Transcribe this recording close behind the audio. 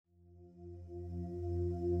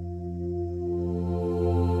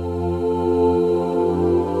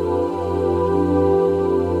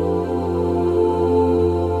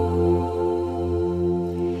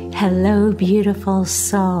Hello, beautiful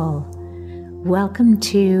soul. Welcome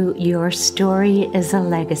to Your Story is a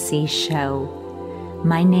Legacy show.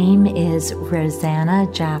 My name is Rosanna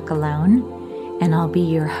Jackalone, and I'll be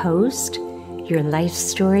your host, your life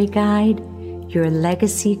story guide, your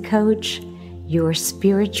legacy coach, your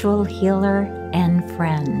spiritual healer, and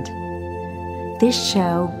friend. This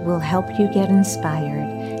show will help you get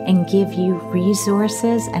inspired and give you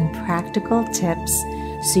resources and practical tips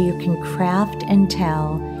so you can craft and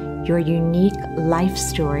tell your unique life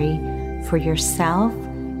story for yourself,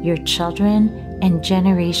 your children, and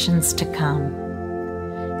generations to come.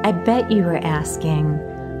 I bet you are asking,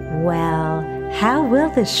 well, how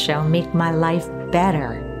will this show make my life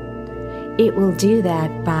better? It will do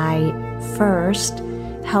that by first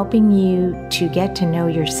helping you to get to know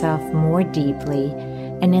yourself more deeply,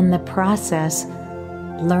 and in the process,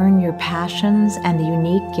 learn your passions and the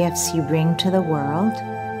unique gifts you bring to the world.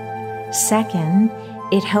 Second,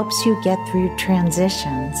 it helps you get through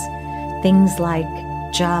transitions, things like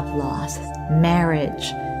job loss, marriage,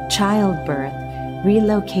 childbirth,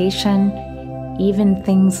 relocation, even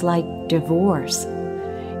things like divorce.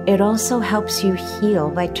 It also helps you heal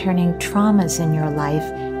by turning traumas in your life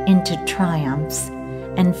into triumphs.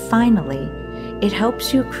 And finally, it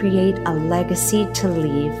helps you create a legacy to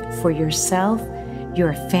leave for yourself,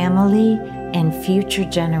 your family, and future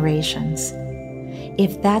generations.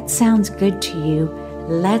 If that sounds good to you,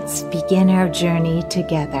 let's begin our journey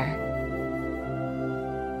together.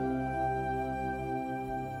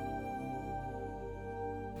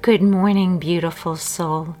 Good morning, beautiful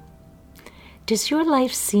soul. Does your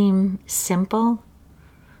life seem simple,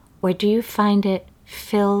 or do you find it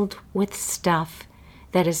filled with stuff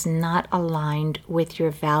that is not aligned with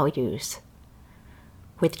your values,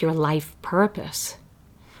 with your life purpose?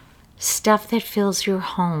 Stuff that fills your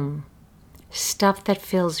home, stuff that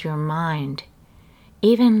fills your mind,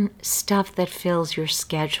 even stuff that fills your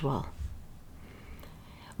schedule.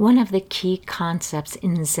 One of the key concepts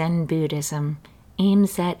in Zen Buddhism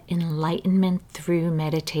aims at enlightenment through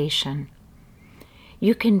meditation.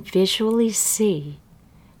 You can visually see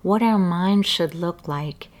what our mind should look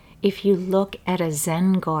like if you look at a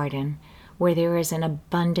Zen garden where there is an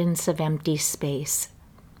abundance of empty space.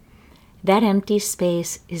 That empty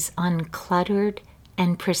space is uncluttered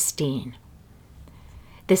and pristine.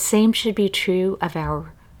 The same should be true of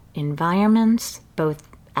our environments, both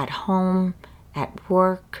at home, at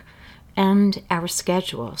work, and our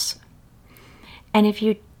schedules. And if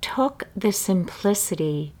you took the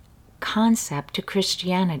simplicity concept to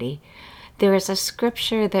Christianity, there is a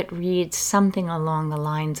scripture that reads something along the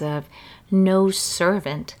lines of, "No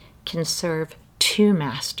servant can serve two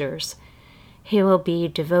masters. He will be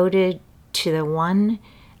devoted to the one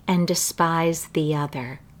and despise the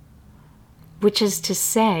other." Which is to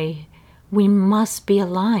say, we must be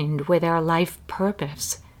aligned with our life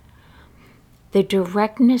purpose. The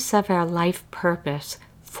directness of our life purpose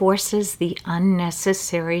forces the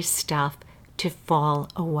unnecessary stuff to fall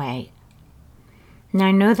away. Now,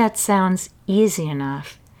 I know that sounds easy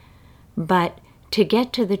enough, but to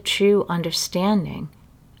get to the true understanding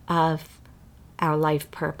of our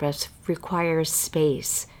life purpose requires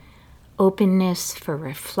space, openness for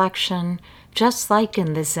reflection, just like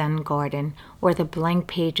in the Zen garden or the blank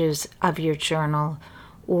pages of your journal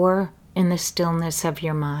or in the stillness of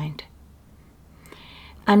your mind.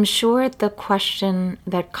 I'm sure the question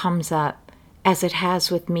that comes up, as it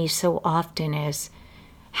has with me so often, is,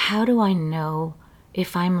 how do I know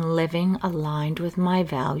if I'm living aligned with my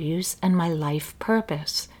values and my life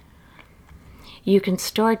purpose? You can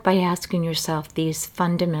start by asking yourself these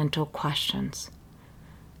fundamental questions.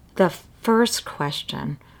 The first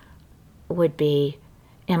question would be,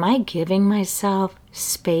 am I giving myself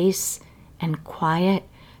space and quiet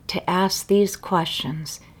to ask these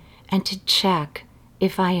questions and to check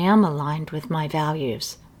if I am aligned with my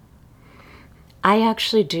values? I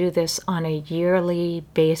actually do this on a yearly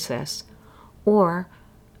basis, or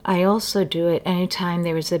I also do it anytime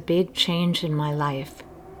there is a big change in my life.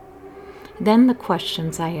 Then the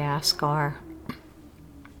questions I ask are,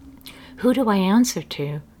 who do I answer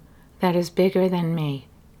to that is bigger than me?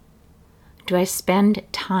 Do I spend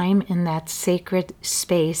time in that sacred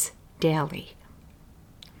space daily?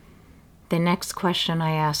 The next question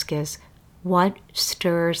I ask is, what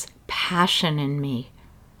stirs passion in me?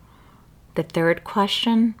 The third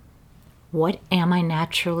question, what am I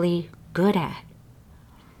naturally good at?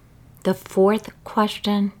 The fourth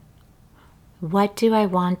question, what do I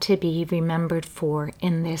want to be remembered for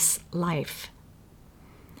in this life?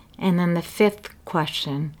 And then the fifth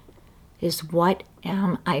question is, what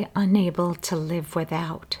am I unable to live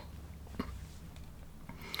without?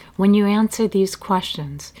 When you answer these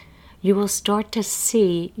questions, you will start to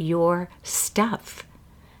see your stuff,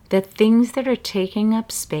 the things that are taking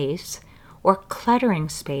up space or cluttering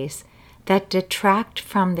space that detract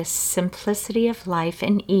from the simplicity of life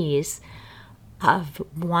and ease of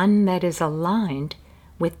one that is aligned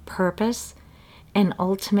with purpose and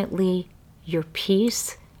ultimately your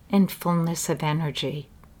peace and fullness of energy.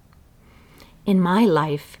 In my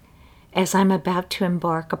life, as I'm about to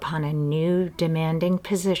embark upon a new demanding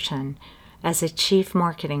position as a Chief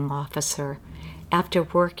Marketing Officer, after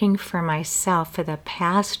working for myself for the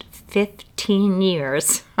past 15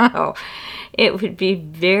 years, it would be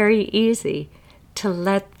very easy to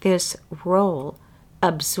let this role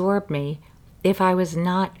absorb me if I was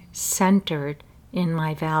not centered in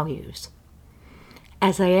my values.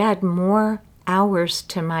 As I add more hours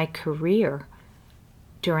to my career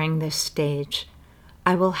during this stage,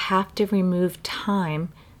 I will have to remove time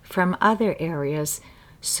from other areas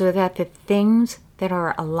so that the things that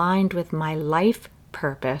are aligned with my life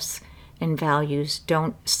purpose and values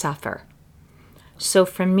don't suffer. So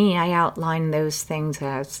for me, I outline those things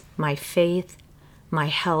as my faith, my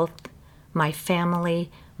health, my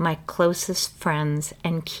family, my closest friends,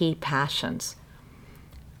 and key passions.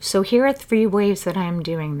 So here are 3 ways that I'm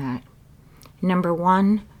doing that. Number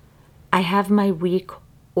 1, I have my week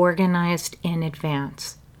organized in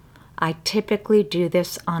advance. I typically do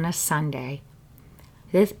this on a Sunday.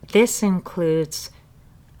 This includes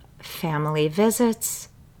family visits,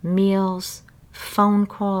 meals, phone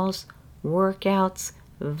calls, workouts,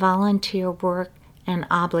 volunteer work, and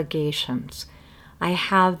obligations. I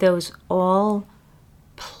have those all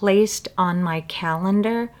placed on my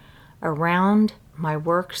calendar around my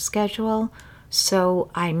work schedule,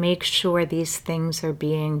 so I make sure these things are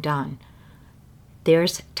being done.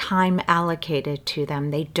 There's time allocated to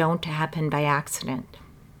them. They don't happen by accident.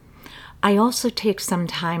 I also take some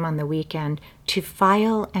time on the weekend to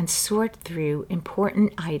file and sort through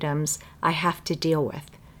important items I have to deal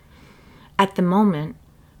with. At the moment,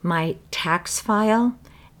 my tax file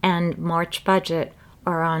and March budget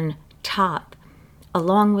are on top,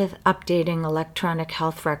 along with updating electronic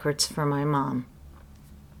health records for my mom.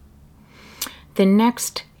 The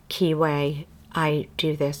next key way I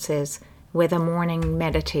do this is with a morning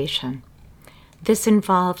meditation. This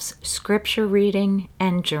involves scripture reading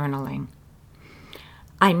and journaling.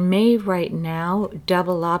 I may right now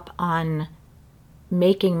double up on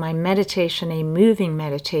making my meditation a moving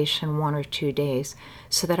meditation 1 or 2 days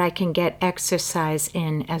so that I can get exercise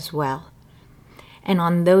in as well. And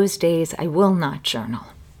on those days, I will not journal.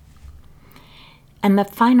 And the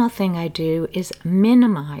final thing I do is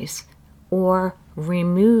minimize or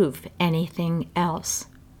remove anything else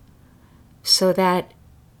so that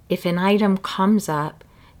if an item comes up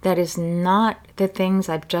that is not the things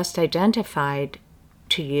I've just identified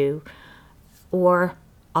to you or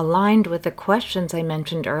aligned with the questions I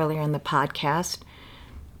mentioned earlier in the podcast,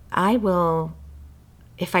 I will,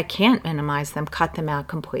 if I can't minimize them, cut them out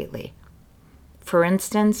completely. For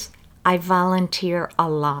instance, I volunteer a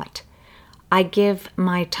lot. I give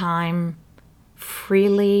my time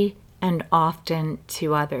freely and often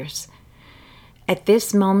to others. At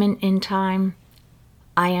this moment in time,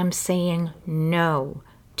 I am saying no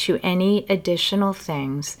to any additional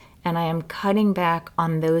things, and I am cutting back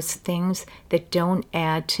on those things that don't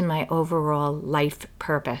add to my overall life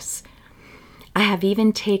purpose. I have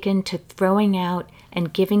even taken to throwing out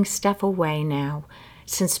and giving stuff away now,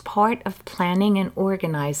 since part of planning and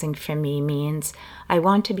organizing for me means I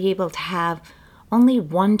want to be able to have only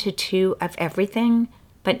 1 to 2 of everything,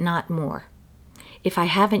 but not more. If I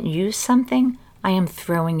haven't used something, I am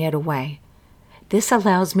throwing it away. This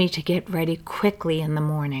allows me to get ready quickly in the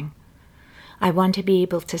morning. I want to be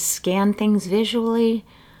able to scan things visually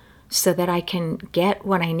so that I can get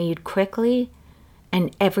what I need quickly,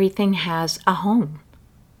 and everything has a home.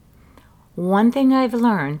 One thing I've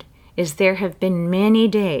learned is there have been many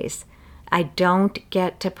days I don't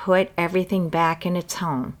get to put everything back in its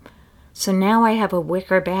home. So now I have a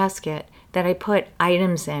wicker basket that I put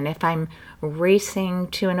items in if I'm racing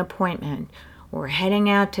to an appointment or heading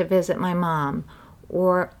out to visit my mom,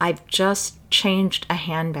 or I've just changed a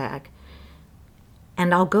handbag.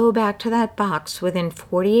 And I'll go back to that box within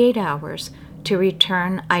 48 hours to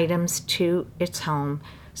return items to its home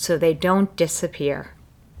so they don't disappear.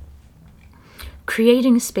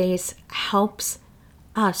 Creating space helps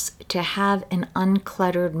us to have an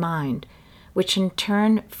uncluttered mind, which in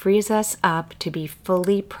turn frees us up to be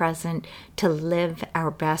fully present to live our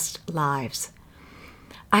best lives.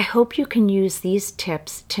 I hope you can use these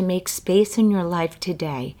tips to make space in your life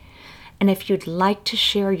today. And if you'd like to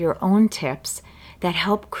share your own tips, that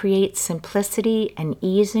help create simplicity and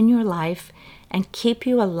ease in your life and keep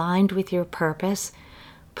you aligned with your purpose,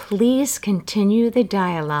 please continue the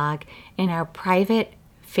dialogue in our private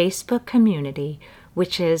Facebook community,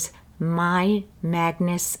 which is My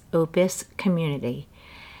Magnus Opus Community.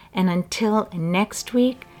 And until next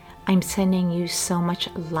week, I'm sending you so much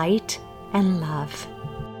light and love.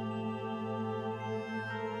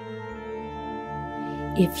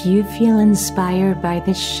 If you feel inspired by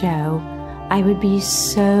this show, I would be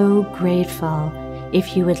so grateful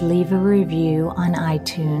if you would leave a review on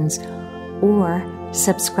iTunes or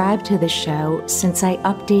subscribe to the show, since I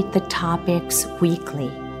update the topics weekly.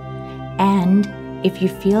 And if you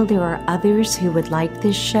feel there are others who would like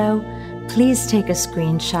this show, please take a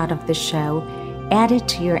screenshot of the show, add it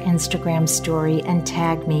to your Instagram story, and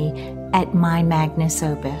tag me at My Magnus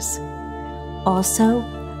Opus. Also,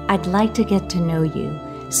 I'd like to get to know you,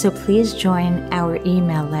 so please join our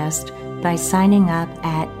email list by signing up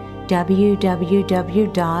at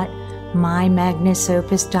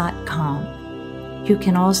www.mymagnusopus.com. You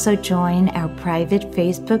can also join our private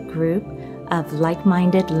Facebook group of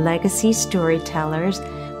like-minded legacy storytellers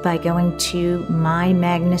by going to My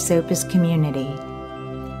Magnus Opus Community.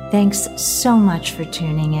 Thanks so much for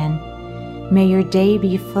tuning in. May your day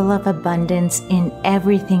be full of abundance in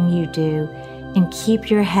everything you do, and keep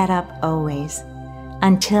your head up always.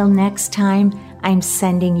 Until next time, I'm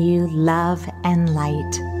sending you love and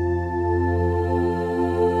light.